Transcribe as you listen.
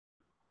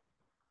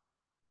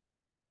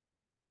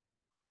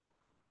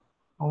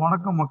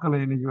வணக்கம் மக்களே.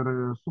 இன்னைக்கு ஒரு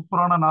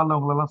சூப்பரான நாள்ல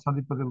உங்களெல்லாம்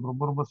சந்திப்பதில்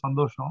ரொம்ப ரொம்ப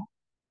சந்தோஷம்.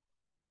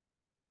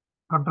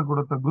 கற்றுக்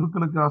கொடுத்த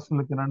குருக்களுக்கு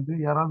ஆசிரியர்களுக்கு நன்றி.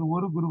 யாராவது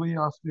ஒரு குருவை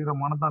ஆசிரியரை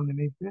மனதால்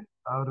நினைத்து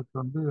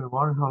அவருக்கு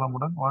வாழ்க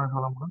வளமுடன், வாழ்க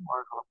வளமுடன்,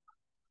 வாழ்க வளமுடன்.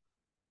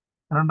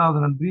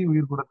 இரண்டாவது நன்றி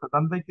உயிர் கொடுத்த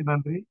தந்தைக்கு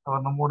நன்றி.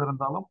 அவர் நம்மோடு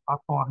இருந்தாலும்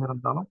ஆத்மாவாக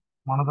இருந்தாலும்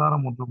மனதார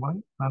மூன்று முறை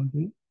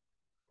நன்றி,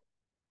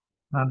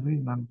 நன்றி,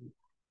 நன்றி.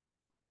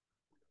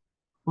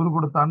 குரு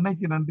கொடுத்த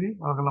அன்னைக்கு நன்றி.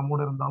 அவர்கள்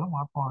நம்மோடு இருந்தாலும்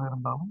ஆத்மாவாக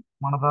இருந்தாலும்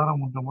மனதார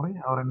மூன்று முறை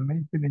அவரை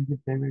நினைத்து நெஞ்சு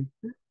கை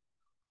வைத்து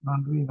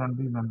நன்றி,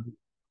 நன்றி, நன்றி.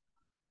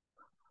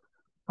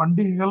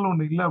 பண்டிகைகள்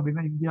ஒண்ணு இல்லை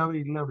அப்படின்னா இந்தியாவே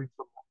இல்லை அப்படின்னு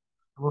சொல்லுவோம்.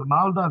 ஒரு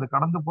நாள் தான், அது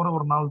கடந்து போற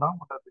ஒரு நாள் தான்.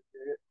 பட் அதுக்கு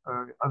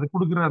அது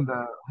கொடுக்குற அந்த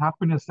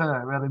ஹாப்பினஸ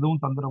வேற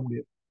எதுவும் தந்துட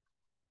முடியாது.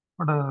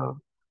 பட்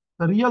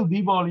ரியல்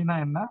தீபாவளினா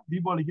என்ன,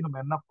 தீபாவளிக்கு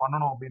நம்ம என்ன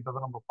பண்ணணும்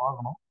அப்படின்றத நம்ம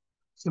பார்க்கணும்.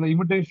 சில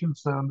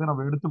இமிடேஷன்ஸ்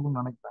நம்ம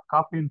எடுத்துக்கணும்னு நினைக்கிறேன்.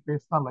 காப்பி அண்ட்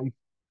பேஸ்ட் தான் லைஃப்.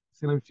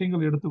 சில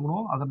விஷயங்கள்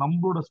எடுத்துக்கணும், அதை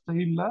நம்மளோட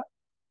ஸ்டைல்ல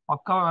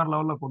பக்கா வேற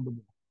லெவல்ல கொண்டு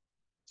போகணும்.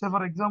 சரி,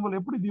 ஃபார் எக்ஸாம்பிள்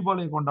எப்படி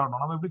தீபாவளியை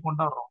கொண்டாடணும், நம்ம எப்படி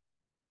கொண்டாடுறோம்,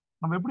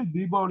 நம்ம எப்படி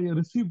தீபாவளியை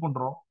ரிசீவ்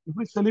பண்றோம்,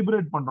 எப்படி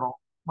செலிப்ரேட் பண்றோம்,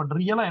 பட்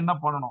ரியலா என்ன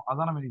பண்ணணும்,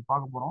 அதான் நம்ம இன்னைக்கு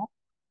பார்க்க போறோம்.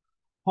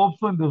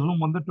 ஹோப்ஸோ இந்த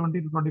ஜூம் 20 to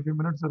 25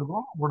 மினிட்ஸ்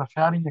இருக்கும். உங்களோட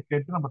ஷேரிங்கை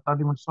கேட்டு நம்ம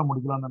 30 மினிட்ஸ்ல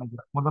முடிக்கலாம்னு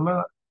நினைக்கிறேன். முதல்ல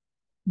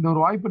இந்த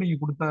ஒரு வாய்ப்பு நீங்க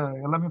கொடுத்த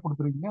எல்லாமே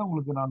கொடுத்துருக்கீங்க.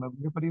 உங்களுக்கு நான்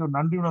மிகப்பெரிய ஒரு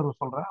நன்றி உணர்வு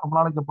சொல்றேன். ரொம்ப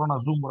நாளைக்கு அப்புறம்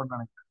நான் ஜூம் வரேன்னு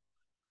நினைக்கிறேன்.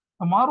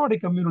 மார்வாடி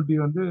கம்யூனிட்டி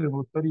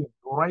உங்களுக்கு தெரியும்,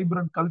 ஒரு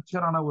வைப்ரண்ட்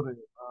கல்ச்சரான ஒரு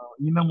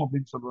இனம்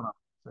அப்படின்னு சொல்லுவேன் நான்.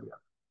 சரியா?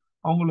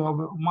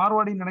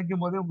 மார்வாடின்னு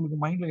நினைக்கும் போதே உங்களுக்கு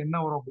மைண்ட்ல என்ன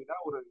வரும் அப்படின்னா,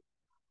 ஒரு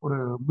ஒரு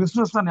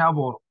பிசினஸ் தான்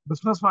ஞாபகம் வரும்.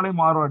 பிசினஸ்னாலே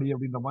மார்வாடி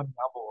அப்படின்ற மாதிரி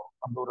ஞாபகம் வரும்.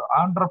 அந்த ஒரு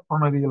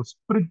ஆண்டர்பிரனரியல்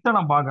ஸ்பிரிட்டை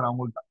நான் பாக்குறேன்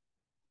அவங்கள்ட்ட.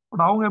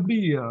 பட் அவங்க எப்படி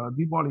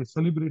தீபாவளி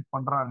செலிப்ரேட்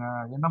பண்றாங்க,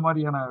 என்ன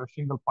மாதிரியான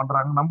விஷயங்கள்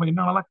பண்றாங்க, நம்ம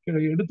என்னென்னலாம்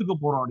எடுத்துக்க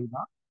போறோம்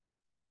அப்படின்னா,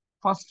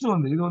 ஃபர்ஸ்ட்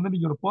இது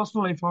நீங்க ஒரு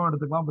பர்சனல் லைஃபாவும்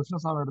எடுத்துக்கலாம்,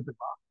 பிசினஸாவும்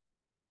எடுத்துக்கலாம்.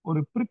 ஒரு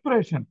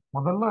ப்ரிப்பரேஷன்,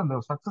 முதல்ல இந்த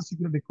சக்சஸ்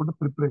செக்யூரிட்டி கூட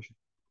ப்ரிப்பரேஷன்.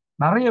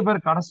 நிறைய பேர்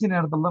கடைசி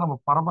நேரத்துல தான் நம்ம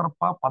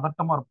பரபரப்பா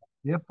பதட்டமா இருப்போம்.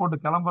 ஏர்போர்ட்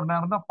கிளம்புற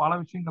நேரம் தான் பல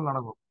விஷயங்கள்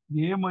நடக்கும்.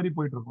 இதே மாதிரி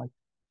போயிட்டு இருக்கும்.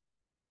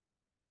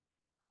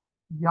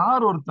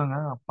 யார் ஒருத்தங்க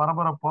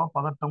பரபரப்பா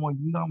பதட்டமோ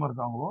இல்லாம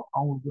இருக்காங்களோ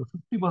அவங்களுக்கு ஒரு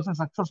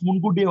 50% சக்சஸ்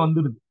முன்கூட்டியே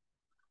வந்துடுது.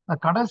 இந்த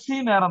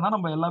கடைசி நேரம் தான்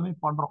நம்ம எல்லாமே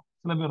பண்றோம்,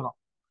 சில பேர் தான்.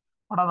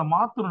 பட் அதை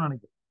மாத்தணும்னு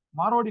நினைக்கிறேன்.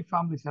 மார்வாடி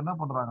ஃபேமிலிஸ் என்ன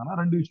பண்றாங்கன்னா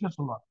ரெண்டு விஷயம்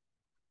சொல்லுவாங்க.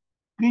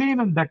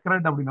 கிளீன் அண்ட்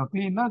டெக்கரேட் அப்படின்னா,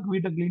 கிளீன்னா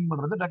வீட்டை கிளீன்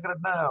பண்றது,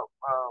 டெக்கரேட்னா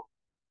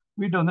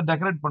வீட்டை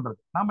டெக்கரேட் பண்றது.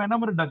 நம்ம என்ன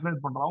மாதிரி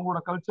டெக்கரேட் பண்றோம், அவங்களோட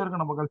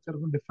கல்ச்சருக்கும் நம்ம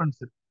கல்ச்சருக்கும் டிஃபரன்ஸ்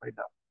இருக்கு,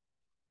 ரைட்டா?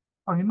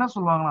 அவங்க என்ன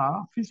சொல்லுவாங்கன்னா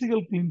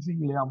பிசிக்கல்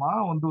கிளீன்சிங் இல்லையாமா,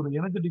 ஒரு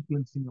எனர்ஜெட்டிக்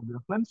கிளீன்சிங்.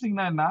 அப்படின்னு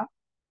கிளென்சிங்னா என்ன,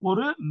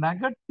 ஒரு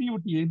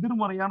நெகட்டிவிட்டி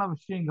எதிர்மறையான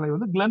விஷயங்களை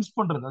கிளென்ஸ்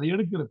பண்றது, அதை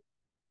எடுக்கிறது.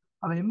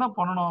 அதை என்ன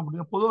பண்ணணும்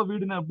அப்படின்னா, பொதுவாக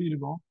வீடுனா எப்படி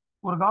இருக்கும்,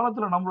 ஒரு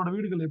காலத்துல நம்மளோட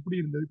வீடுகள்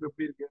எப்படி இருந்தது, இப்ப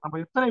எப்படி இருக்கு, நம்ம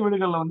எத்தனை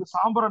வீடுகள்ல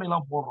சாம்பிராணி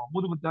எல்லாம் போடுறோம்,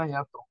 ஊதுபத்தி எல்லாம்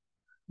ஏத்துறோம்.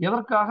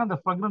 எதற்காக அந்த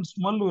ஃப்ராக்ரன்ஸ்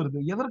ஸ்மெல் வருது,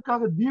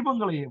 எதற்காக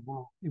தீபங்களை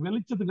ஏற்றுறோம்,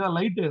 வெளிச்சத்துக்காக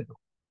லைட்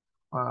ஏத்துறோம்.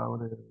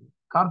 ஒரு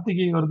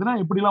கார்த்திகை வருதுன்னா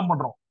எப்படி எல்லாம்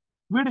பண்றோம்.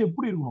 வீடு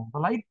எப்படி இருக்கணும்,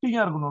 லைட்டிங்கா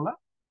இருக்கணும்ல.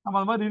 நம்ம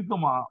அது மாதிரி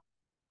இருக்கோமா?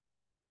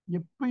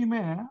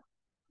 எப்பயுமே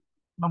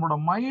நம்மளோட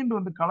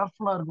மைண்ட்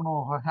கலர்ஃபுல்லா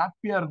இருக்கணும்,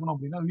 ஹாப்பியா இருக்கணும்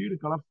அப்படின்னா வீடு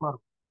கலர்ஃபுல்லா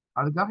இருக்கும்.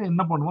 அதுக்காக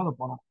என்ன பண்ணுவோம், அதை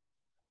பண்ணணும்.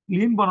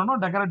 கிளீன்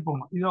பண்ணணும், டெக்கரேட்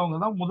பண்ணணும். இது அவங்க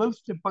தான் முதல்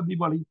ஸ்டெப்பா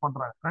தீபாவளிக்கு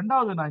பண்றாங்க.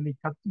 ரெண்டாவது, நான்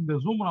இன்னைக்கு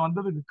இந்த ஜூம்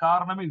வந்ததுக்கு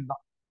காரணமே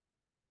இதுதான்.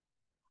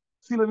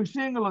 சில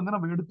விஷயங்கள்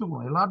நம்ம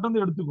எடுத்துக்கணும்,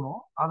 எல்லார்ட்டும்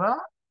எடுத்துக்கணும். அத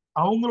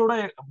அவங்களோட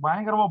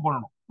பயங்கரமா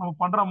பண்ணணும். நம்ம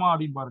பண்றோமா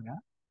அப்படின்னு பாருங்க.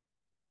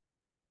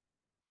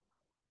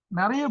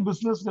 நிறைய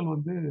பிசினஸ்கள்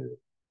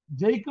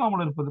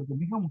ஜெயிக்காமல் இருப்பதற்கு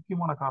மிக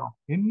முக்கியமான காரணம்,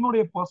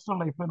 என்னுடைய பர்சனல்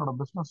லைஃப்ல, என்னோட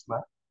பிசினஸ்ல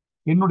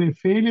என்னுடைய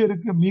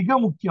ஃபெயிலியருக்கு மிக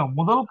முக்கியம்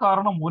முதல்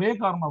காரணம், ஒரே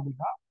காரணம்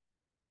அப்படின்னா,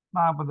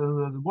 நான் இப்ப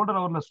கோல்டன்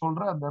அவர்ல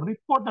சொல்ற அந்த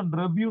ரிப்போர்ட் அண்ட்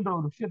ரிவ்யூன்ற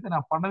ஒரு விஷயத்தை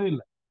நான் பண்ணவே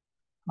இல்லை.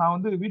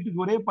 நான்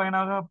வீட்டுக்கு ஒரே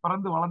பையனாக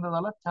பிறந்து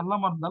வளர்ந்ததால,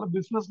 செல்லமா இருந்தால,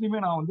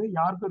 பிசினஸ்லயுமே நான்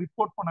யாருக்கும்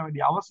ரிப்போர்ட் பண்ண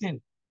வேண்டிய அவசியம்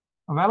இல்லை.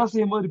 வேலை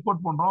செய்யும் போது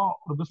ரிப்போர்ட் பண்றோம்,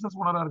 ஒரு பிசினஸ்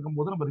ஓனரா இருக்கும்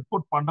போது நம்ம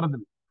ரிப்போர்ட் பண்றது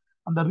இல்லை.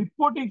 அந்த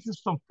ரிப்போர்ட்டிங்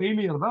சிஸ்டம்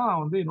ஃபெயிலியர் தான்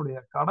என்னுடைய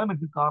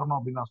கடனுக்கு காரணம்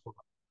அப்படின்னு நான்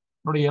சொல்றேன்.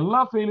 என்னுடைய எல்லா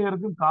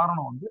ஃபெயிலியருக்கும்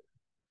காரணம்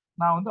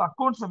நான்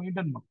அக்கௌண்ட்ஸை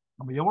மெயின்டைன் பண்ணேன்.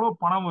 நம்ம எவ்வளவு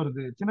பணம்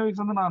வருது, சின்ன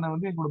வயசுல இருந்து நான்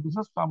எங்களோட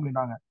பிசினஸ் ஃபேமிலி,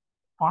 நாங்க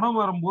பணம்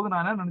வரும்போது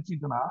நான் என்ன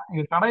நினைச்சிட்டேன்னா,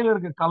 எங்க கடையில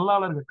இருக்க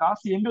கல்லால இருக்க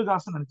காசு எங்க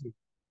காசு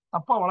நினைச்சிருக்கேன்.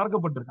 தப்பா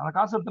வளர்க்கப்பட்டிருக்கு. அந்த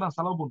காசு எடுத்து நான்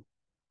செலவு பண்ணுவேன்.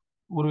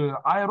 ஒரு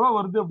 1000 ரூபாய்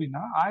வருது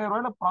அப்படின்னா, 1000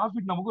 ரூபாயில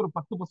ப்ராஃபிட் நமக்கு ஒரு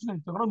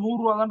 10% கூட 100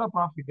 ரூபா தான்டா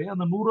ப்ராஃபிட்.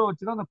 அந்த 100 ரூபா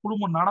வச்சுதான் அந்த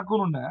குடும்பம்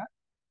நடக்கணும்னு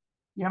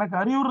எனக்கு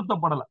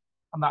அறிவுறுத்தப்படலை.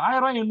 அந்த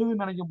 1000 ரூபாய்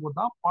என்னதுன்னு நினைக்கும் போது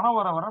தான் பணம்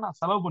வர வர நான்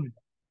செலவு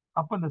பண்ணிட்டேன்.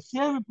 அப்ப இந்த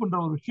சேமிப்புன்ற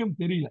ஒரு விஷயம்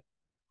தெரியல.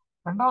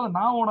 ரெண்டாவது,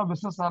 நான் உன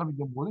பிசினஸ்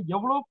ஆரம்பிக்கும் போது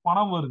எவ்வளவு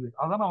பணம் வருது,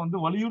 அதை நான்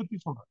வலியுறுத்தி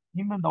சொல்றேன்.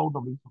 இன் அண்ட் அவுட்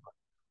அப்படின்னு சொல்றேன்.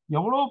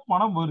 எவ்வளவு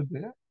பணம்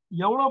வருது,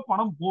 எவ்வளவு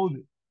பணம் போகுது,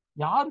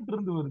 யார்கிட்ட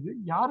இருந்து வருது,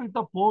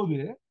 யாருகிட்ட போகுது,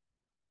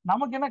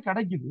 நமக்கு என்ன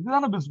கிடைக்குது,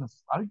 இதுதானே பிசினஸ்.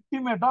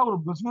 அல்டிமேட்டா ஒரு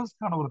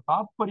பிசினஸ்க்கான ஒரு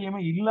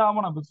தாற்பயமே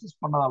இல்லாம நான் பிசினஸ்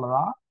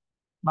பண்ணதாலதான்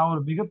நான்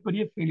ஒரு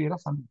மிகப்பெரிய ஃபெயிலியரை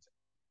சந்திச்சேன்.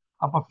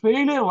 அப்ப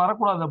ஃபெயிலியர்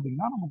வரக்கூடாது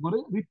அப்படின்னா நமக்கு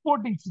ஒரு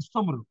ரிப்போர்ட்டிங்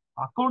சிஸ்டம் இருக்கும்,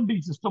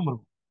 அக்கௌண்டிங் சிஸ்டம்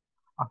இருக்கும்.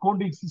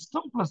 Accounting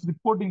system plus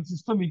reporting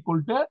system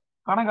equal to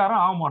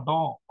கணக்காரன் ஆக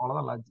மாட்டோம்.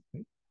 அவ்வளவுதான்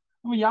லாஜிக்.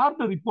 நம்ம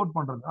யார்கிட்ட ரிப்போர்ட்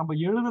பண்றது, நம்ம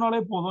எழுதினாலே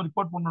போதும்,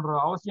 ரிப்போர்ட் பண்ணுற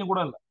அவசியம் கூட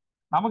இல்லை.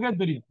 நமக்கே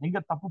தெரியும் எங்க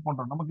தப்பு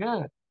பண்றோம். நமக்கு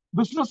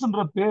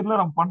பிசினஸ்ன்ற பேர்ல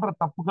நம்ம பண்ற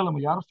தப்புகள்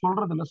நம்ம யாரும்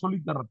சொல்றது இல்ல, சொல்லி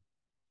தர்றது.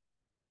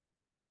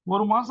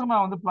 ஒரு மாசம்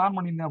நான் வந்து பிளான்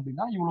பண்ணியிருந்தேன்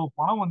அப்படின்னா, இவ்வளவு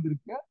பணம்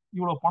வந்திருக்கு,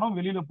 இவ்வளவு பணம்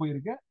வெளியில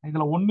போயிருக்கு,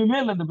 இதுல ஒண்ணுமே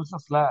இல்லை இந்த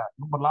பிசினஸ்ல,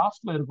 நம்ம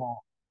லாஸ்ட்ல இருக்கோம்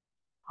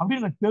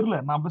அப்படின்னு எனக்கு தெரியல.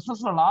 நான்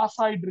பிசினஸ்ல லாஸ்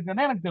ஆயிட்டு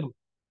இருக்கேனே எனக்கு தெரியல.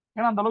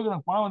 ஏன்னா அந்த அளவுக்கு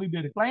எனக்கு பணம் வந்துட்டே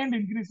இருக்கு. கிளைண்ட்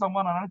இன்க்ரீஸ்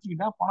ஆகும்போது நான்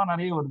நினைச்சுக்கிட்டேன் பணம்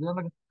நிறைய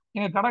வருது.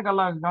 எங்க கடை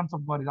கல்லா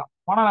கான்செப்ட் மாதிரி தான்.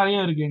 பணம்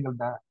நிறைய இருக்கு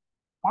எங்கள்கிட்ட.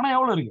 பணம்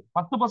எவ்வளவு இருக்கு?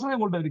 10%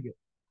 உங்கள்கிட்ட இருக்கு.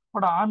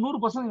 பட்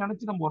 100%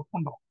 நினைச்சு நம்ம ஒர்க்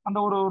பண்றோம். அந்த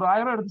ஒரு ஒரு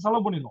 1000 எடுத்து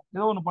செலவு பண்ணிடும்,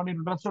 ஏதோ ஒன்று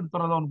பண்ணிடும், ட்ரெஸ்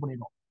எடுத்து ஏதோ ஒன்று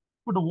பண்ணிடும்.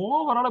 பட்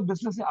ஓவரால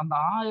பிசினஸ் அந்த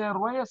 1000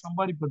 ரூபாயை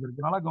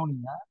சம்பாதிப்பதற்கு நல்லா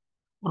கவனிங்க.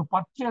 ஒரு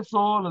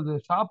பர்ச்சேஸோ அல்லது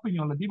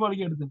ஷாப்பிங்கோ இல்ல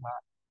தீபாவளிக்கோ எடுத்துங்க,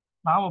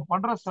 நாம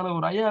பண்ற செலவு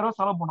ஒரு 5000 ரூபாய்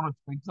செலவு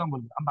பண்றோம்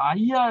எக்ஸாம்பிள். அந்த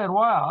 5000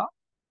 ரூபாய்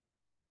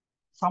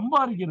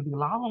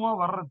சம்பாதிக்கிறதுக்கு, லாபமா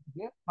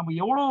வர்றதுக்கு நம்ம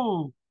எவ்வளவு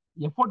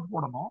எஃபோர்ட்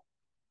போடணும்,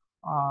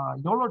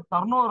 எவ்வளவு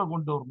டர்ன் ஓவரை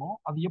கொண்டு வரணும்,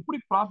 அது எப்படி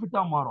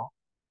ப்ராஃபிட்டா மாறும்.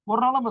 ஒரு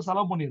நாள் நம்ம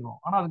செலவு பண்ணிடுறோம்,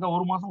 ஆனா அதுக்கு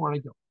ஒரு மாசம்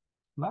உழைக்கும்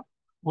இல்ல.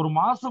 ஒரு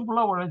மாசம்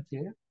ஃபுல்லா உழைச்சு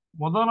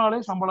முதல் நாளே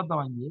சம்பளத்தை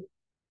வாங்கி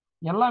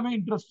எல்லாமே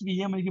இன்ட்ரெஸ்ட்க்கு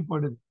இஎம்ஐக்கு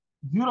போயிடுது,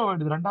 ஜீரோ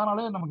ஆயிடுது. ரெண்டாம்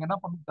நாளே நமக்கு என்ன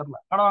பண்ணு தெரியல,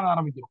 கடை வாங்க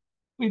ஆரம்பிக்கிறோம்.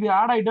 இப்ப இது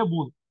ஆட் ஆயிட்டே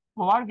போகுது.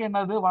 இப்போ வாழ்க்கை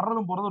என்னது,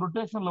 வர்றதும் போறது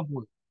ரொட்டேஷன்ல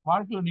போகுது.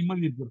 வாழ்க்கையில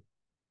நிம்மதி இருக்குது.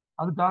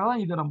 அதுக்காக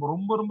தான் இதை நம்ம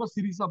ரொம்ப ரொம்ப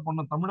சீரியஸா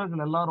பண்ணோம்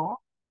தமிழர்கள் எல்லாரும்.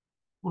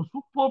 ஒரு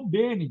சூப்பர்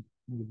டே நீங்க,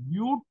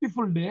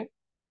 பியூட்டிஃபுல் டே.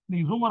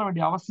 நீங்க ஜூம் வர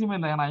வேண்டிய அவசியமே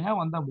இல்லை. ஏன்னா ஏன்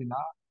வந்தேன்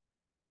அப்படின்னா,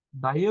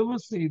 தயவு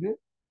செய்து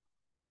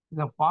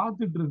இதை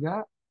பார்த்துட்டு இருக்க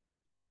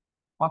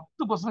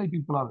 10%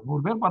 பீப்புளாவது,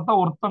 100 பேர் பார்த்தா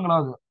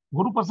ஒருத்தங்களாவது,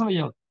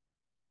 1%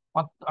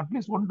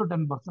 அட்லீஸ்ட் 1 to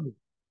 10%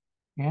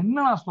 என்ன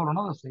நான்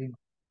சொல்றேனோ அதை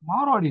செய்யணும்.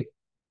 மார்வாடி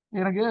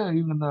எனக்கு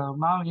இவங்க இந்த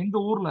நான் எங்க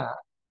ஊர்ல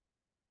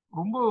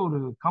ரொம்ப ஒரு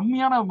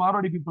கம்மியான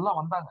மார்வாடி பீப்புள் தான்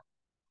வந்தாங்க.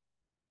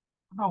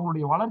 ஆனா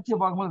அவங்களுடைய வளர்ச்சியை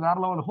பார்க்கும்போது வேற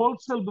லெவல்.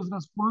 ஹோல்சேல்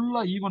பிசினஸ்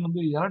ஃபுல்லா, ஈவன்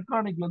வந்து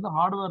எலக்ட்ரானிக்ல இருந்து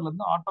ஹார்ட்வேர்ல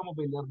இருந்து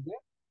ஆட்டோமொபைல்ல இருந்து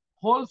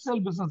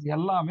ஹோல்சேல் பிசினஸ்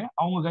எல்லாமே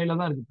அவங்க கையில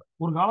தான் இருக்கு.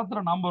 ஒரு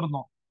காலத்துல நாம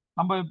இருந்தோம்,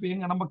 நம்ம இப்ப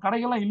எங்க நம்ம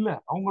கடைகள்லாம் இல்ல,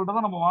 அவங்கள்ட்ட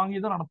தான் நம்ம வாங்கி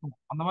தான்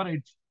நடத்தணும், அந்த மாதிரி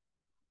ஆயிடுச்சு.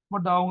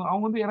 பட் அவங்க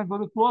அவங்க வந்து எனக்கு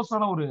வந்து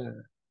க்ளோஸான ஒரு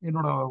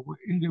என்னோட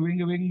எங்க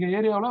எங்க எங்க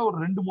ஏரியாவில் ஒரு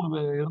 2 3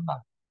 பேர்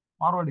இருந்தாங்க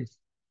மார்வாடிஸ்.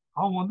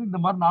 அவங்க வந்து இந்த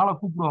மாதிரி நாளை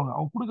கூப்பிடுவாங்க.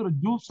 அவங்க கொடுக்குற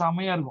ஜூஸ்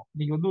செமையா இருக்கும்.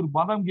 இன்னைக்கு வந்து ஒரு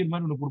பாதாம் கீர்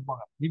மாதிரி ஒன்று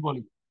கொடுப்பாங்க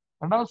தீபாவளிக்கு.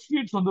 ரெண்டாவது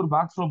ஸ்வீட்ஸ் வந்து ஒரு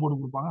பாக்ஸ்ல போட்டு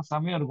கொடுப்பாங்க,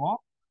 செமையா இருக்கும்.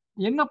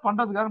 என்ன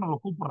பண்றதுக்காக நம்மளை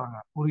கூப்பிடுறாங்க,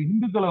 ஒரு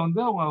இந்துக்களை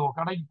வந்து அவங்க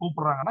கடைக்கு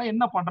கூப்பிடுறாங்கன்னா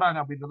என்ன பண்றாங்க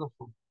அப்படின்றத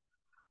சொல்லுங்க.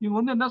 இவங்க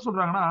வந்து என்ன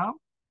சொல்றாங்கன்னா,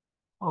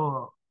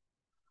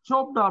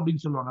 சோப்டா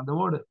அப்படின்னு சொல்லுவாங்க. அந்த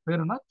வேர்டு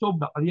பேர் என்ன,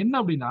 சோப்டா. அது என்ன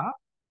அப்படின்னா,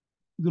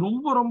 இது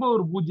ரொம்ப ரொம்ப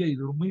ஒரு பூஜை,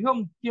 இது ஒரு மிக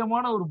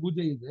முக்கியமான ஒரு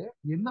பூஜை. இது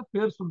என்ன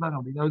பேர் சொல்றாங்க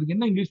அப்படின்னா, அதுக்கு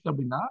என்ன இங்கிலீஷ்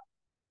அப்படின்னா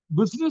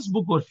பிசினஸ்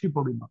புக் ஒர்ஷிப்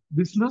அப்படின்னா.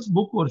 Business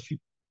book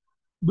worship.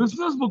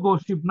 Business book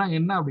ஒர்ஷிப்னா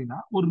என்ன அப்படின்னா,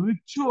 ஒரு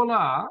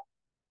ரிச்சுவலா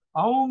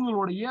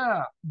அவங்களுடைய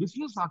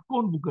பிசினஸ்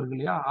அக்கௌண்ட் புக் இருக்கு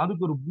இல்லையா,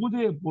 அதுக்கு ஒரு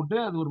பூஜையை போட்டு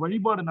அது ஒரு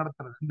வழிபாடு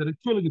நடத்துறது. இந்த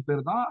ரிச்சுவலுக்கு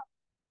பேர் தான்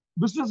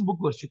பிசினஸ்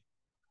புக் ஒர்ஷிப்.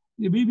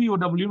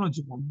 பிபிஓடபிள்யூன்னு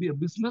வச்சுக்கோம்,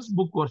 பிசினஸ்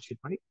புக்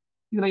ஒர்ஷிப்.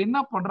 இதுல என்ன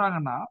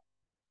பண்றாங்கன்னா,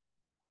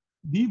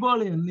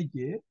 தீபாவளி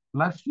அன்னைக்கு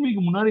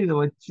லக்ஷ்மிக்கு முன்னாடி இதை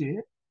வச்சு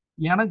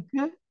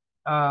எனக்கு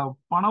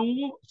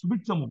பணமும்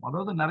சுபிட்சமும்,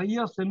 அதாவது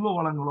நிறைய செல்வ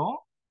வளங்களும்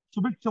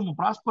சுபிட்சமும்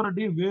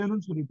ப்ராஸ்பரிட்டியும்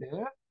வேணும்னு சொல்லிட்டு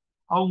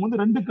அவங்க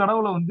வந்து 2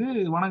 கடவுளை வந்து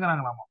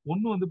வணங்குறாங்களாமா.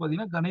 ஒண்ணு வந்து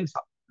பாத்தீங்கன்னா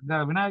கணேசா, இந்த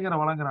விநாயகரை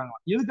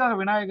வணங்குறாங்களாம். எதுக்காக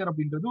விநாயகர்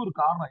அப்படின்றது ஒரு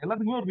காரணம்,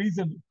 எல்லாத்துக்குமே ஒரு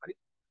ரீசன்.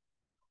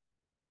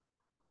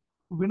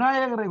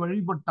 விநாயகரை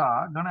வழிபட்டா,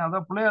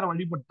 அதாவது பிள்ளையாரை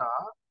வழிபட்டா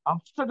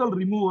அப்டகல்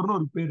ரிமூவர்னு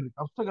ஒரு பேர்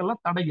இருக்கு. அப்டகல்ல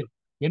தடைகள்,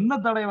 என்ன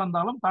தடை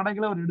வந்தாலும்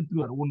தடைகளை அவர்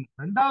எடுத்துருவார். ஒண்ணு.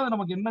 ரெண்டாவது,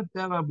 நமக்கு என்ன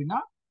தேவை அப்படின்னா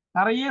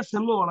நிறைய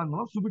செல்வ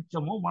வளங்களும்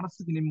சுபிட்சமும்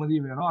மனசுக்கு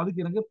நிம்மதியும் வேணும்.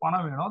 அதுக்கு எனக்கு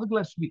பணம் வேணும், அதுக்கு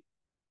லட்சுமி,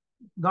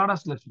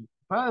 காடஸ் லட்சுமி.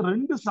 இப்ப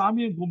 2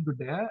 சாமியும்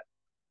கும்பிட்டுட்டு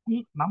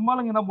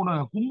நம்மளுங்க என்ன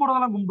பண்ணுவாங்க,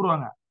 கும்பிடுறதெல்லாம்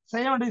கும்பிடுவாங்க,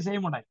 செய்ய வேண்டியது செய்ய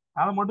மாட்டாங்க.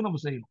 அதை மட்டும்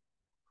நம்ம செய்யணும்.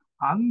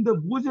 அந்த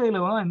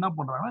பூஜையில தான் என்ன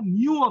பண்றாங்கன்னா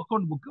நியூ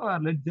அக்கௌண்ட் புக்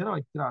லெட்ஜரை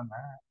வைக்கிறாங்க.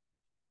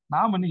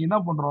 நாம இன்னைக்கு என்ன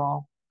பண்றோம்,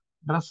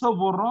 ட்ரெஸ்ஸை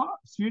போடுறோம்,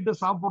 ஸ்வீட்டை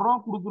சாப்பிடுறோம்,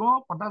 கொடுக்குறோம்,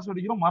 பட்டாசு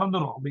வெடிக்கிறோம்,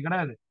 மறந்துடுறோம். அப்படி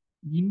கிடையாது.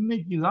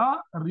 இன்னைக்கு தான்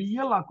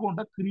ரியல்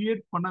அக்கௌண்ட்டை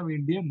கிரியேட் பண்ண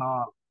வேண்டிய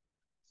நாள்.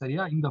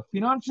 சரியா? இந்த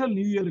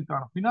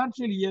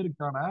பினான்சியல்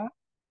இயருக்கான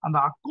அந்த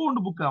அக்கௌண்ட்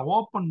புக்கை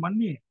ஓபன்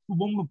பண்ணி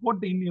சுபம்னு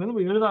போட்டு இன்னைக்கு வந்து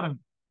நம்ம எழுத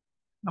ஆரம்பிக்கும்.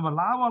 நம்ம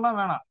லாபம் எல்லாம்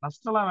வேணாம்,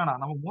 நஷ்டம் எல்லாம் வேணாம்,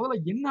 நமக்கு முதல்ல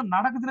என்ன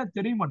நடக்குதுன்னே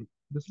தெரிய மாட்டேங்குது.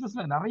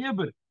 பிசினஸ்ல நிறைய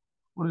பேர்,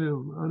 ஒரு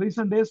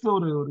ரீசெண்ட் டேஸ்ல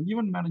ஒரு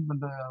ஈவென்ட்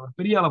மேனேஜ்மெண்ட் ஒரு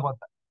பெரிய ஆளை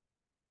பார்த்தேன்.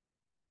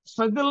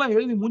 ஸ்ட்ரகிள்லாம்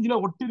எழுதி மூஞ்சில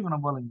ஒட்டிருக்கோம்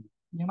நம்ம ஆளுங்க.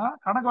 ஏன்னா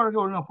கணக்கு வழக்க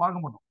ஒழுங்கா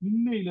பார்க்க மாட்டோம்.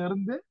 இன்னையில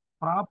இருந்து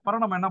ப்ராப்பரா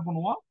நம்ம என்ன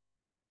பண்ணுவோம்,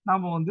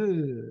 நாம வந்து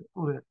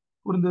ஒரு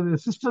ஒரு இந்த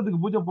சிஸ்டத்துக்கு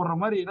பூஜை போடுற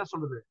மாதிரி என்ன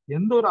சொல்றது,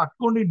 எந்த ஒரு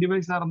அக்கௌண்டிங்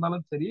டிவைஸா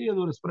இருந்தாலும் சரி, அது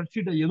ஒரு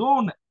ஸ்ப்ரெட்ஷீட் ஏதோ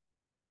ஒண்ணு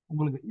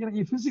உங்களுக்கு.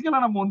 எனக்கு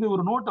பிசிக்கலா நம்ம வந்து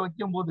ஒரு நோட்டை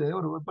வைக்கும் போது,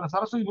 ஒரு இப்ப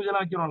சரஸ்வதி பூஜை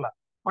எல்லாம் வைக்கிறோம்ல,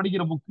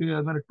 படிக்கிற புக்கு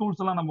அது மாதிரி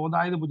டூல்ஸ் எல்லாம் நம்ம வந்து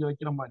ஆயுத பூஜை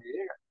வைக்கிற மாதிரி,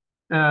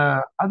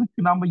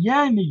 அதுக்கு நம்ம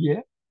ஏன் இன்னைக்கு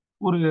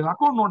ஒரு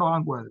அக்கௌண்ட் நோட்டை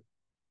வாங்கக்கூடாது?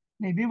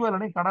 நீ தீபாவளி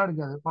அன்னைக்கு கடை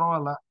இருக்காது,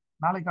 பரவாயில்ல,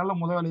 நாளைக்கு காலைல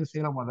முத வேலையை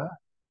செய்யலாம். போத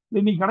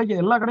இன்னைக்கு கடைக்கு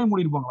எல்லா கடையும்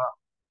மூடிருப்பாங்களா?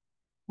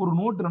 ஒரு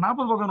நோட்டு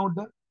 40 பக்கம்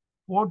நோட்டு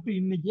போட்டு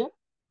இன்னைக்கு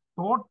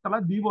டோட்டலா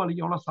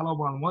தீபாவளிக்கு எவ்வளவு செலவு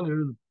பண்ணணும் போது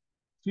எழுதும்.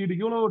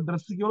 சீட்டுக்கு எவ்வளவு,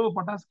 ட்ரெஸ்ஸுக்கு எவ்வளவு,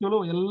 பட்டாசுக்கு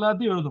எவ்வளவு,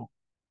 எல்லாத்தையும் எழுதணும்.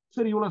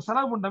 சரி, இவ்வளவு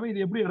செலவு பண்ணாம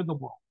இது எப்படி எடுக்க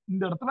போறோம்?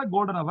 இந்த இடத்துல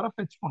கோல்டன் அவரை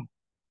ஃபெச் பண்ணும்.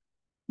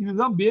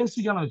 இதுதான்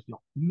பேசிக்கான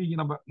விஷயம். இன்னைக்கு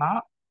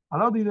நான்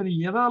அதாவது இதை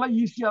நீங்க எதெல்லாம்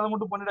ஈஸியா அதை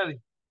மட்டும்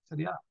பண்ணிடாதீங்க.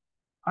 சரியா?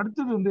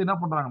 அடுத்தது வந்து என்ன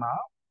பண்றாங்கன்னா,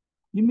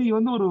 இன்னைக்கு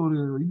வந்து ஒரு ஒரு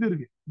இது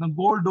இருக்கு. இந்த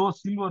கோல்டோ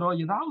சில்வரோ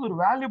ஏதாவது ஒரு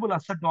வேல்யூபிள்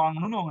அசெட்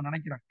வாங்கணும்னு அவங்க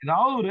நினைக்கிறாங்க.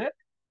 ஏதாவது ஒரு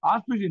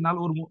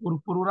ஆஸ்பிஷியல் ஒரு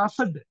ஒரு ஒரு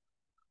அசெட்,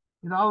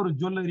 ஏதாவது ஒரு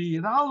ஜுவல்லரி,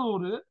 ஏதாவது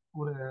ஒரு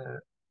ஒரு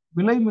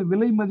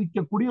விலை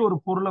மதிக்கக்கூடிய ஒரு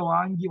பொருளை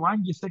வாங்கி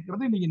வாங்கி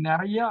சேர்க்கறது இன்னைக்கு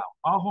நிறைய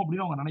ஆகும்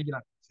அப்படின்னு அவங்க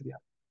நினைக்கிறாங்க. சரியா?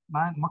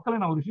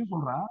 நான் ஒரு விஷயம்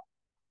சொல்றேன்.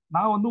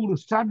 நான் வந்து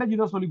உங்களுக்கு ஸ்ட்ராட்டஜி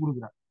தான் சொல்லி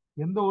கொடுக்குறேன்.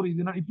 எந்த ஒரு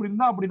இது இப்படி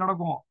இருந்தா அப்படி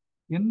நடக்கும்,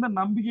 எந்த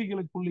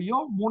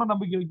நம்பிக்கைகளுக்குள்ளேயும் மூட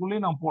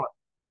நம்பிக்கைகளுக்குள்ளேயும் நான் போல.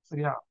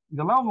 சரியா?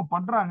 இதெல்லாம் அவங்க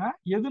பண்றாங்க.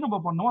 எது நம்ம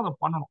பண்ணோமோ அதை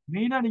பண்ணணும்.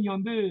 மெயினா நீங்க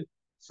வந்து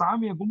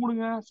சாமியை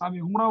கும்பிடுங்க,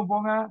 சாமியை கும்பிடாம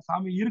போங்க,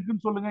 சாமி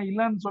இருக்குன்னு சொல்லுங்க,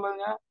 இல்லைன்னு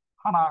சொல்லுங்க.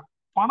 ஆனா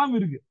பணம்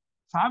இருக்கு.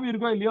 சாமி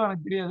இருக்கோ இல்லையோ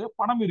எனக்கு தெரியாது,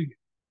 பணம் இருக்கு.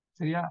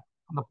 சரியா?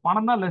 அந்த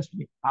பணம் தான்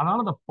லட்சுமி.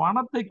 அதனால அந்த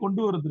பணத்தை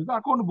கொண்டு வரதுக்கு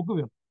அக்கௌண்ட் புக்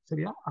வேணும்.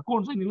 சரியா?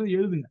 அக்கௌண்ட்ஸ் நீங்க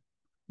எழுதுங்க.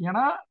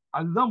 ஏன்னா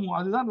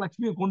அதுதான்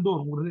லட்சுமியை கொண்டு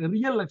வரும், ஒரு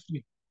ரியல்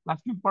லட்சுமி.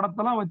 லட்சுமி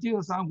படத்தெல்லாம் வச்சு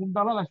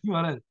கும்பிட்டாலாம் லட்சுமி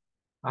வராது.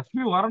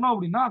 லட்சுமி வரணும்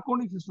அப்படின்னா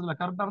அக்கௌண்டிங் சிஸ்டம்ல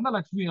கரெக்டா இருந்தா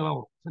லட்சுமி எல்லாம்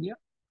வரும். சரியா?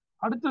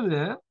 அடுத்தது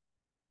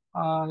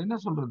என்ன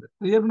சொல்றது,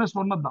 ஏற்கனவே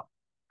சொன்னதுதான்,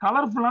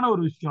 கலர்ஃபுல்லான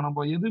ஒரு விஷயம்.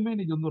 நம்ம எதுவுமே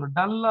இன்னைக்கு வந்து ஒரு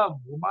டல்லா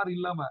ஒரு மாதிரி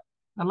இல்லாம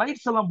இந்த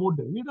லைட்ஸ் எல்லாம்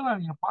போட்டு வீட்டெல்லாம்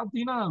நீங்க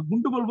பாத்தீங்கன்னா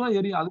குண்டு பல்பு தான்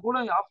எரியும். அது கூட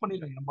ஆஃப்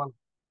பண்ணிடுறாங்க நம்ம.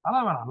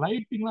 அதான் வேணாம்,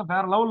 லைட்டிங்லாம்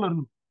வேற லெவல்ல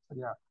இருக்கும்.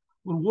 சரியா?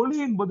 ஒரு ஒளி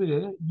என்பது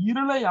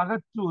இருளை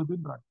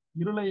அகற்றுவதுன்றாங்க.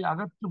 இருளை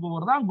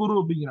அகற்றுபவர் தான் குரு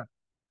அப்படிங்கிறாங்க.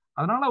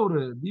 அதனால ஒரு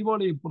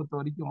தீபாவளியை பொறுத்த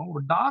வரைக்கும்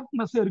ஒரு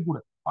டார்க்னஸே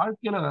இருக்கக்கூடாது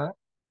வாழ்க்கையில.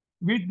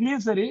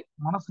 வீட்லயும் சரி,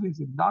 மனசுலயும்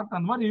சரி, டார்க்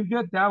அந்த மாதிரி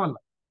இருக்கவே தேவையில்ல.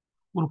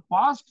 ஒரு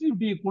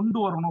பாசிட்டிவிட்டியை கொண்டு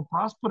வரணும்,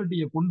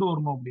 ப்ராஸ்பரிட்டியை கொண்டு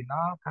வரணும் அப்படின்னா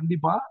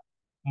கண்டிப்பா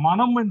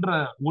மனம் என்ற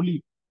ஒளி,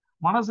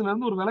 மனசுல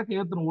இருந்து ஒரு விளக்கு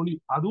ஏத்துற ஒளி,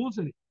 அதுவும்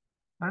சரி.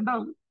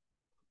 ரெண்டாவது,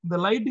 இந்த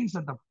லைட்டிங்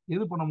செட்டப்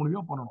எது பண்ண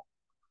முடியுமோ பண்ணணும்.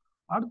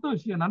 அடுத்த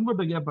விஷயம்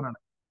நண்பர்கிட்ட கேட்பேன்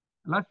நான்,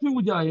 லட்சுமி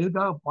பூஜா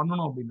எதுக்காக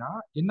பண்ணணும் அப்படின்னா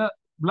என்ன,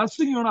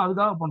 பிளஸ்ஸிங் வேணும்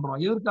அதுக்காக பண்றோம்.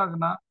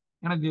 எதற்காகனா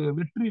எனக்கு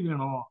வெற்றி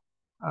வேணும்,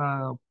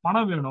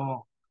 பணம் வேணும்,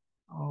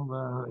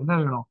 என்ன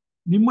வேணும்,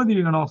 நிம்மதி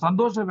வேணும்,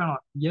 சந்தோஷம்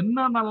வேணும்,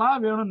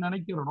 என்னென்னலாம் வேணும்னு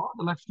நினைக்கிறனோ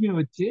அந்த லட்சுமியை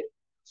வச்சு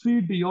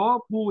ஸ்வீட்டையோ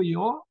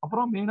பூவையோ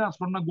அப்புறம் மெயினா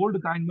சொன்ன கோல்டு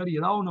காயின் மாதிரி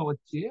ஏதாவது ஒண்ணு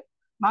வச்சு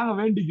நாங்க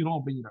வேண்டிக்கிறோம்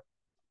அப்படிங்கிற.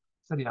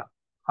 சரியா?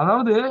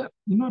 அதாவது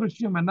இன்னொரு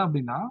விஷயம் என்ன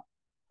அப்படின்னா,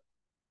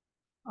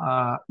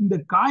 இந்த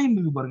காயின்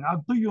இருக்கு பாருங்க,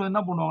 அது தூக்கி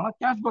என்ன பண்ணுவாங்கன்னா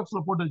கேஷ்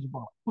பாக்ஸ்ல போட்டு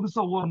வச்சுப்பாங்க புதுசா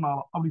ஒவ்வொரு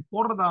நாளும். அப்படி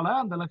போடுறதால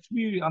அந்த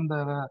லட்சுமி, அந்த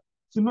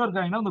சில்வர்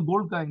காயினோ அந்த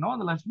கோல்டு காயினோ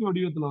அந்த லட்சுமி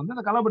வடிவத்துல வந்து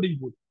அந்த கலப்பட்டிக்கு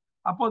போகுது.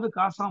 அப்போ அது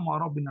காசா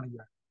மாறும் அப்படின்னு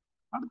நினைக்கிறேன்.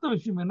 அடுத்த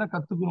விஷயம் என்ன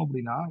கத்துக்கணும்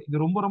அப்படின்னா,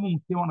 இது ரொம்ப ரொம்ப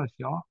முக்கியமான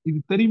விஷயம். இது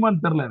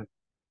தெரியுமான்னு தெரியல எனக்கு.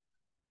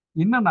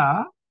 என்னன்னா,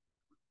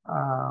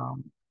 ஆஹ்,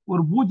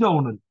 ஒரு பூஜா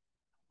ஒண்ணு இருக்கு,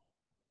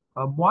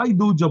 பாய்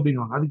தூஜ்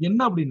அப்படின்னுவாங்க. அதுக்கு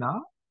என்ன அப்படின்னா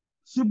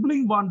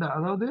சிப்ளிங் பாண்ட்.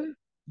 அதாவது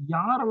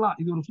யாரெல்லாம்,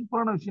 இது ஒரு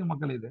சூப்பரான விஷயம்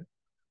மக்கள் இது.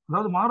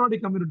 அதாவது மார்வாடி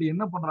கம்யூனிட்டி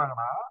என்ன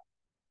பண்றாங்கன்னா,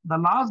 இந்த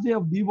லாஸ்ட் டே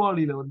ஆஃப்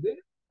தீபாவளியில வந்து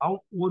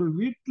ஒரு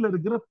வீட்டுல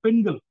இருக்கிற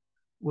பெண்கள்,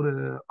 ஒரு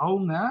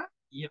அவங்க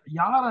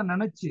யார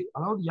நினைச்சு,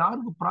 அதாவது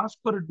யாருக்கு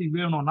ப்ராஸ்பரிட்டி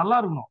வேணும், நல்லா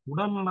இருக்கணும்,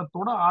 உடல்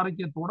நலத்தோட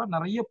ஆரோக்கியத்தோட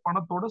நிறைய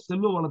பணத்தோட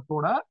செல்வ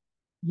வளத்தோட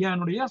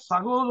என்னுடைய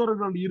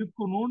சகோதரர்கள்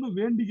இருக்கணும்னு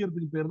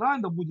வேண்டிக்கிறதுக்கு பேர் தான்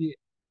இந்த பூஜையை.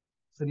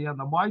 சரியா?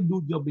 அந்த பாய்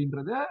தூஜ்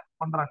அப்படின்றத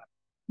பண்றாங்க.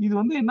 இது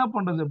வந்து என்ன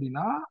பண்றது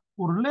அப்படின்னா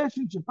ஒரு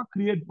ரிலேஷன்ஷிப்பை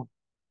கிரியேட் பண்ணும்.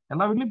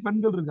 எல்லா வீட்லயும்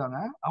பெண்கள் இருக்காங்க.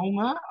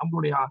 அவங்க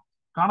நம்மளுடைய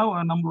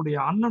நம்மளுடைய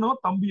அண்ணனோ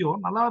தம்பியோ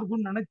நல்லா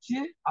இருக்கும்னு நினைச்சு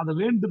அதை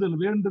வேண்டுதல்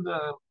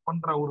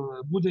பண்ற ஒரு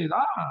பூஜை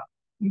தான்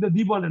இந்த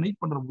தீபாவளி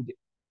அன்னைக்கு பண்ற பூஜை.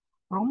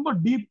 ரொம்ப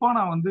டீப்பா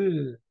நான் வந்து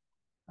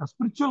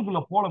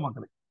ஸ்பிரிச்சுவல்குள்ள போல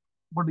மக்களே.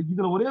 பட்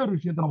இதுல ஒரே ஒரு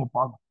விஷயத்த நம்ம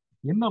பார்க்கணும்.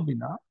 என்ன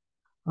அப்படின்னா,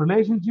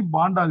 ரிலேஷன்ஷிப்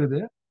பாண்ட் ஆகுது,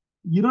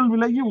 இருள்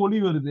விலகி ஒளி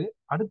வருது.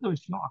 அடுத்த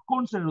விஷயம்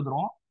அக்கௌண்ட்ஸ்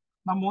எழுதுறோம்.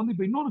 நம்ம வந்து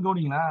இப்ப இன்னொரு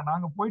கவனிங்களேன்,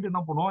 நாங்க போயிட்டு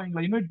என்ன பண்ணுவோம்,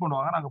 எங்களை இன்வைட்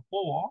பண்ணுவாங்க, நாங்க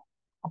போவோம்.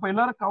 அப்ப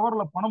எல்லாரும்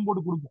கவர்ல பணம்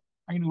போட்டு கொடுப்போம்,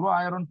 500 ரூபா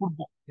 1000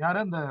 கொடுப்போம். யாரு?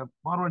 அந்த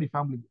மார்வாடி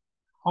ஃபேமிலிக்கு.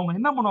 அவங்க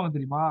என்ன பண்ணுவாங்க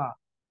தெரியுமா,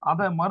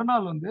 அதை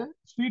மறுநாள் வந்து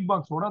ஸ்வீட்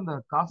பாக்ஸோட அந்த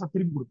காசை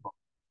திருப்பி கொடுப்போம்.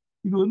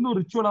 இது வந்து ஒரு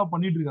ரிச்சுவலா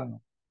பண்ணிட்டு இருக்காங்க.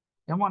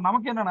 ஏமா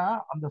நமக்கு என்னன்னா,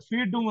 அந்த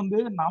ஸ்வீட்டும் வந்து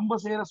நம்ம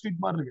செய்யற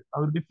ஸ்வீட் மாதிரி இருக்கு,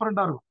 அது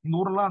டிஃப்ரெண்டா இருக்கும். இந்த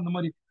ஊரெல்லாம் அந்த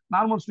மாதிரி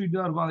நார்மல் ஸ்வீட்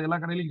தான் இருக்கும், அது எல்லா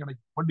கடையிலையும்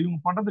கிடைக்கும். பட் இவங்க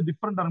பண்றது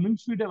டிஃப்ரெண்டா இருக்கும்.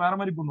 மில்க் ஸ்வீட்டை வேற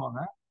மாதிரி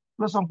பண்ணுவாங்க.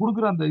 பிளஸ் அவங்க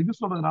கொடுக்குற அந்த இது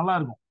சொல்றது நல்லா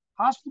இருக்கும்,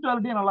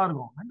 ஹாஸ்பிட்டாலிட்டியே நல்லா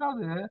இருக்கும்.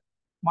 ரெண்டாவது,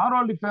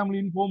 மார்வாடி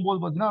ஃபேமிலின்னு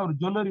போகும்போது பாத்தீங்கன்னா ஒரு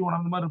ஜுவல்லரி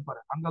ஓனர் அந்த மாதிரி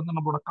இருப்பாரு. அங்க வந்து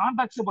நம்மளோட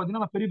கான்டாக்ட்ஸ்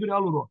பாத்தீங்கன்னா பெரிய பெரிய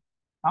ஆள் வருவோம்.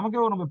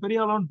 நமக்கே ஒரு நம்ம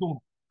பெரிய ஆளுன்னு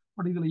தோணும்.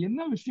 பட் இதுல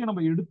என்ன விஷயம்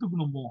நம்ம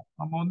எடுத்துக்கணுமோ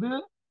நம்ம வந்து,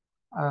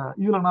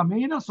 இதுல நான்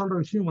மெயினா சொல்ற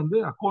விஷயம் வந்து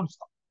அக்கௌண்ட்ஸ்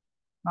தான்.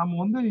 நம்ம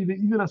வந்து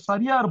இதுல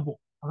சரியா இருப்போம்.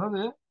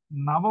 அதாவது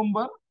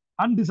நவம்பர்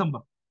அண்ட்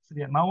டிசம்பர்.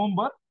 சரியா?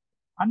 நவம்பர்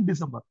அண்ட்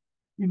டிசம்பர்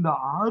இந்த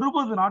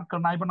 60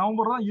 நாட்கள், நான் இப்ப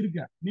நவம்பர் தான்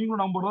இருக்கேன்,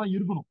 நீங்களும் நவம்பர் தான்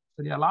இருக்கணும்.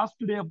 சரியா?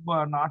 லாஸ்ட் டே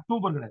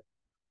அக்டோபர் கிடையாது,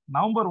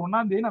 நவம்பர்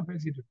 1ஆம் தேதி நான்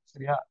பேசிட்டு இருக்கேன்.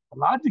 சரியா?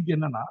 லாஜிக்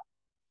என்னன்னா,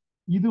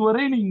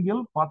 இதுவரை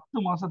நீங்கள் 10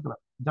 மாசத்துல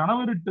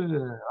ஜனவரி டு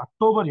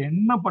அக்டோபர்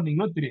என்ன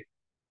பண்ணீங்களோ தெரியும்.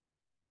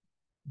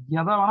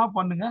 எதை வேணா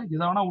பண்ணுங்க,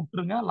 எதை வேணா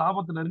விட்டுருங்க,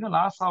 லாபத்துல இருங்க,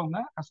 லாஸ் ஆகுங்க,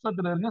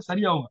 கஷ்டத்துல இருங்க,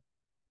 சரியாகுங்க.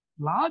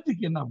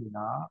 லாஜிக் என்ன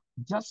அப்படின்னா,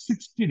 ஜஸ்ட்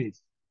 60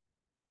 டேஸ்,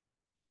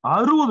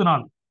 60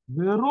 நாள்,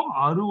 வெறும்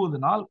 60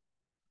 நாள்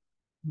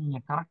நீங்க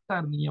கரெக்டா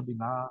இருந்தீங்க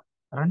அப்படின்னா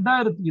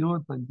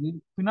 2025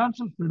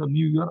 financial freedom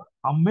new year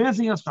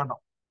அமேசிங்கா start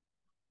ஆகும்.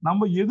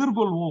 நம்ம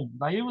எதிர்கொள்வோம்.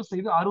 தயவு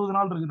செய்து 60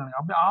 நாள் இருக்குன்னு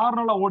அப்படி 6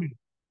 நாளா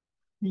ஓடிடும்.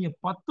 நீங்க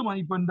 10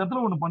 இப்ப இந்த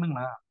இடத்துல ஒண்ணு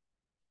பண்ணுங்களேன்.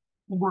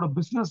 உங்களோட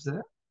பிசினஸ்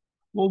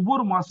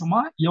ஒவ்வொரு மாசமா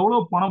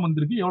எவ்வளவு பணம்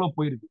வந்திருக்கு, எவ்வளவு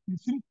போயிருக்கு, இது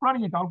சிம்பிளா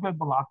நீங்க கால்குலேட்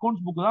பண்ணலாம்.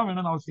 அக்கௌண்ட்ஸ் புக் தான்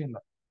வேணும்னு அவசியம்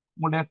இல்லை.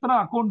 உங்கள்ட்ட எத்தனை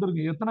அக்கௌண்ட்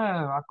இருக்கு, எத்தனை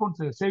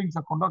அக்கௌண்ட், சேவிங்ஸ்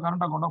அக்கௌண்டோ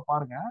கரண்ட் அக்கௌண்டோ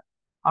பாருங்க.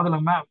 அதுல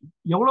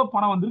எவ்வளவு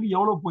பணம் வந்திருக்கு,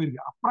 எவ்வளவு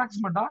போயிருக்கு,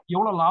 அப்ராக்சிமேட்டா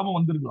எவ்வளவு லாபம்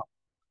வந்திருக்கலாம்.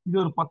 இது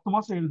ஒரு 10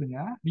 மாசம் எழுதுங்க.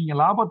 நீங்க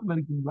லாபத்துல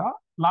இருக்கீங்களா,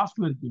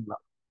 லாஸ்ட்ல இருக்கீங்களா?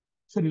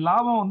 சரி,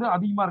 லாபம் வந்து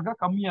அதிகமா இருக்கா,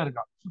 கம்மியா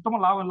இருக்கா, சுத்தமா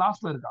லாபம்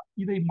லாஸ்ட்ல இருக்கா?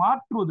 இதை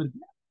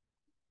மாற்றுவதற்கு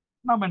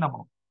நாம என்ன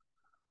பண்ணணும்?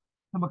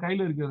 நம்ம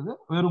கையில இருக்கிறது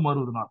வெறும்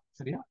 60 நாள்.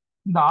 சரியா?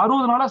 இந்த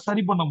 60 நாளா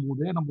சரி பண்ணும்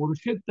போது நம்ம ஒரு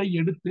விஷயத்தை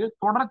எடுத்து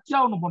தொடர்ச்சியா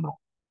ஒண்ணு பண்றோம்.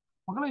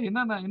 மக்களை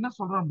என்ன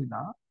சொல்றேன்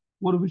அப்படின்னா,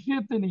 ஒரு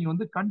விஷயத்தை நீங்க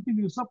வந்து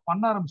கண்டினியூஸா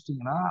பண்ண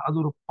ஆரம்பிச்சிட்டீங்கன்னா அது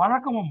ஒரு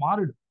பழக்கமா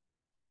மாறிடும்.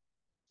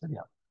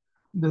 சரியா?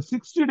 இந்த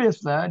 60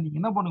 டேஸ்ல நீங்க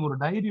என்ன பண்ணுங்க, ஒரு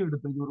டைரி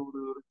எடுத்து இது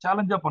ஒரு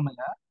சேலஞ்சா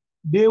பண்ணுங்க.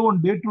 டே 1,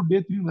 டே 2, டே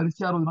 3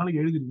 வரிசை 60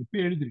 நாளைக்கு எழுதிருக்கு. இப்ப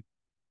எழுதிருக்கு.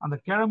 அந்த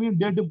கிழமையும்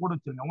டேட்டும் போட்டு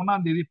வச்சிருங்க.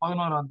 1ஆம் தேதி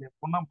 11ஆம் தேதி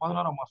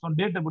 1ஆம் மாசம்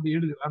டேட்டை போட்டு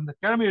எழுது. அந்த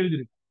கிழமை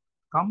எழுதிருக்கு.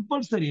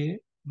 கம்பல்சரி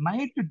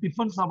நைட்டு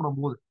டிஃபன்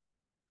சாப்பிடும் போது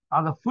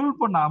அதை ஃபில்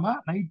பண்ணாம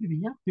நைட்டு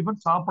நீங்க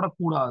டிஃபன்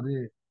சாப்பிடக்கூடாது.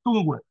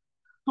 தூங்கக்கூடாது.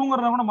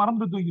 தூங்குறத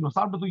மறந்து தூங்கிடும்,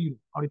 சாப்பிட்டு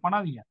தூங்கிடும். அப்படி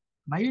பண்ணாதீங்க.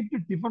 நைட்டு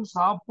டிஃபன்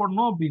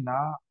சாப்பிடணும் அப்படின்னா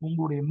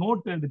உங்களுடைய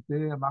நோட் எடுத்து,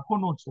 அந்த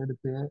அக்கௌண்ட் நோட்ஸ்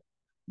எடுத்து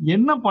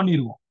என்ன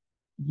பண்ணிருவோம்.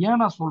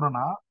 ஏன் நான்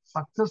சொல்றேன்னா,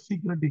 success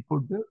secret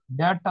equal to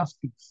data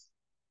speaks.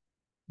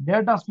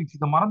 Data speaks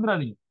இதை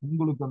மறந்துடாதீங்க.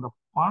 உங்களுக்கு அந்த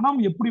பணம்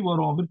எப்படி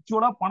வரும்,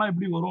 விர்ச்சுவலா பணம்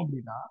எப்படி வரும்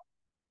அப்படின்னா,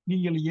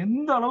 நீங்கள்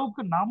எந்த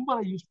அளவுக்கு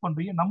நம்பரை யூஸ்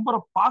பண்றீங்க,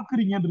 நம்பரை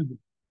பாக்குறீங்கன்னு இருக்கு.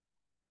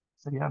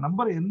 சரியா?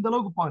 நம்பர் எந்த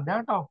அளவுக்கு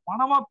டேட்டா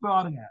பணமா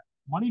பாருங்க,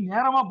 மணி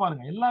நேரமா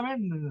பாருங்க. எல்லாமே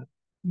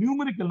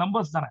நியூமரிக்கல்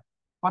நம்பர்ஸ் தானே.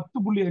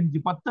 10.5,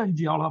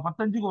 10.5, அவ்வளவுதான்.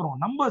 10.5க்கு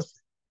வரும் நம்பர்ஸ்.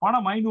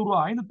 பணம் 500 ரூபா,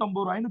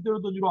 550 ரூபா,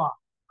 575 ரூபா,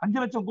 5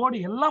 லட்சம் கோடி,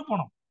 எல்லாம்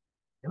பணம்.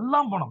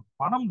 எல்லாம் பணம்.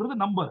 பணம்ன்றது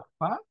நம்பர்.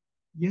 அப்ப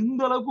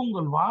எந்த அளவுக்கு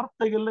உங்கள்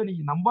வார்த்தைகள்ல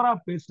நீங்க நம்பரா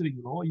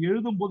பேசுறீங்களோ,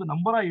 எழுதும் போது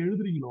நம்பரா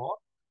எழுதுறீங்களோ,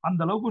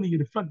 அந்த அளவுக்கு நீங்க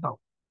ரிஃப்ளெக்ட்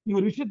ஆகும். நீங்க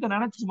ஒரு விஷயத்த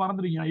நினைச்சு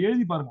மறந்துறீங்க,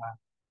 எழுதி பாருங்க.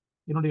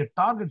 என்னுடைய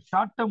டார்கெட்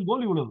ஷார்ட் டேர்ம்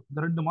கோல் இவ்வளவு. இந்த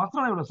 2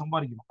 மாசத்துல நான் இவ்வளவு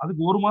சம்பாதிக்கணும்,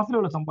 அதுக்கு ஒரு மாசத்துல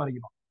இவ்வளவு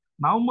சம்பாதிக்கணும்.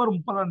 நவம்பர்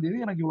 30ஆம் தேதி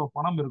எனக்கு இவ்வளவு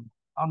பணம் இருக்கும்.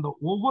 அந்த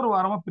ஒவ்வொரு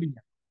வாரமா பிரிங்க.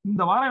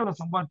 இந்த வாரம் இவ்வளவு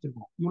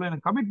சம்பாதிச்சிருக்கணும், இவ்வளவு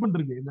எனக்கு கமிட்மெண்ட்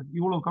இருக்கு, இந்த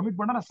இவ்வளவு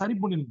கமிட்மெண்ட் நான் சரி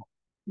பண்ணிருக்கணும்.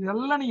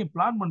 இதெல்லாம் நீங்க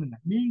பிளான் பண்ணுங்க.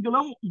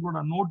 நீங்களும் உங்களோட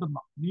நோட்டு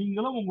தான்,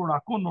 நீங்களும் உங்களோட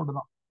அக்கௌண்ட் நோட்டு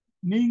தான்,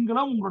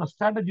 நீங்களும் உங்களோட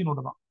ஸ்ட்ராட்டஜி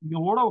நோட்டு தான்.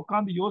 இதோட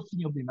உட்காந்து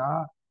யோசிங்க அப்படின்னா,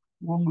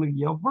 உங்களுக்கு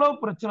எவ்வளவு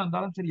பிரச்சனை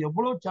இருந்தாலும் சரி,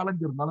 எவ்வளவு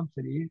சேலஞ்ச் இருந்தாலும்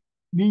சரி,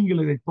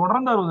 நீங்கள் இதை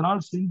தொடர்ந்து 60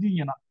 நாள்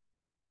செஞ்சீங்கன்னா,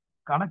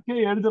 கணக்கே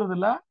எழுதுறது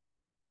இல்ல,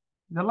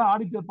 இதெல்லாம்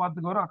ஆடிட்டர்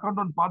பாத்துக்குவாரு,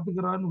 அக்கௌண்டன்ட்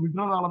பாத்துக்கிறாருன்னு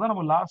விடுறதாலதான்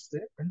நம்ம லாஸ்ட்.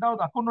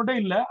 ரெண்டாவது அக்கௌண்டே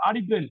இல்ல,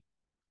 ஆடிட்டே இல்ல.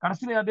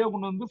 கடைசியில யாரையோ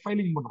கொண்டு வந்து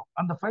ஃபைலிங் பண்றோம்.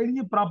 அந்த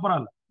ஃபைலிங் ப்ராப்பரா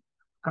இல்ல.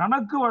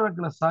 கணக்கு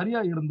வழக்குல சரியா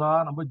இருந்தா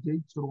நம்ம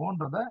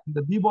ஜெயிச்சிருவோம்ன்றத இந்த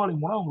தீபாவளி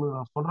மூலம் உங்களுக்கு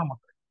நான் சொல்றேன்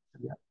மக்கள்.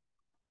 சரியா?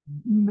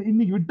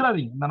 இன்னைக்கு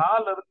விட்டுறாதீங்க. இந்த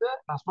நாள்ல இருந்து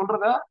நான்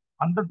சொல்றத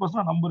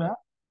 100% நம்புறேன்.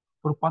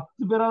 ஒரு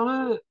 10 பேராவது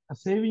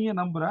சேவிங்க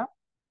நம்புறேன்.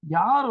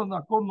 யார் வந்து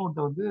அக்கௌண்ட்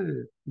நோட்டை வந்து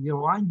இங்க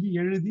வாங்கி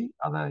எழுதி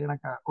அதை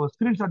எனக்கு ஒரு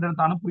ஸ்கிரீன்ஷாட்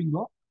எடுத்து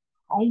அனுப்புறீங்களோ,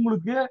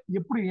 அவங்களுக்கு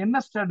எப்படி என்ன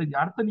ஸ்ட்ராட்டஜி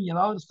அடுத்து, நீங்க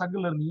ஏதாவது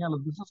ஸ்ட்ரகிள் இருந்தீங்க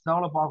அல்லது பிசினஸ்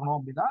டெவலப் ஆகணும்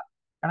அப்படின்னா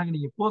எனக்கு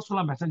நீங்க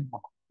பர்சனலா மெசேஜ்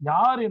பண்ணணும்.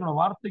 யார் என்னோட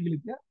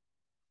வார்த்தைகளுக்கு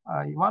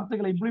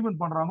வார்த்தைகளை இம்ப்ளிமெண்ட்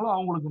பண்றாங்களோ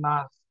அவங்களுக்கு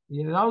நான்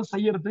ஏதாவது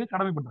செய்யறதுக்கு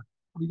கடமைப்பட்டேன்.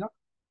 புரியுதா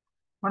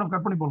மேடம்?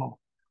 கட் பண்ணி போடலாம்.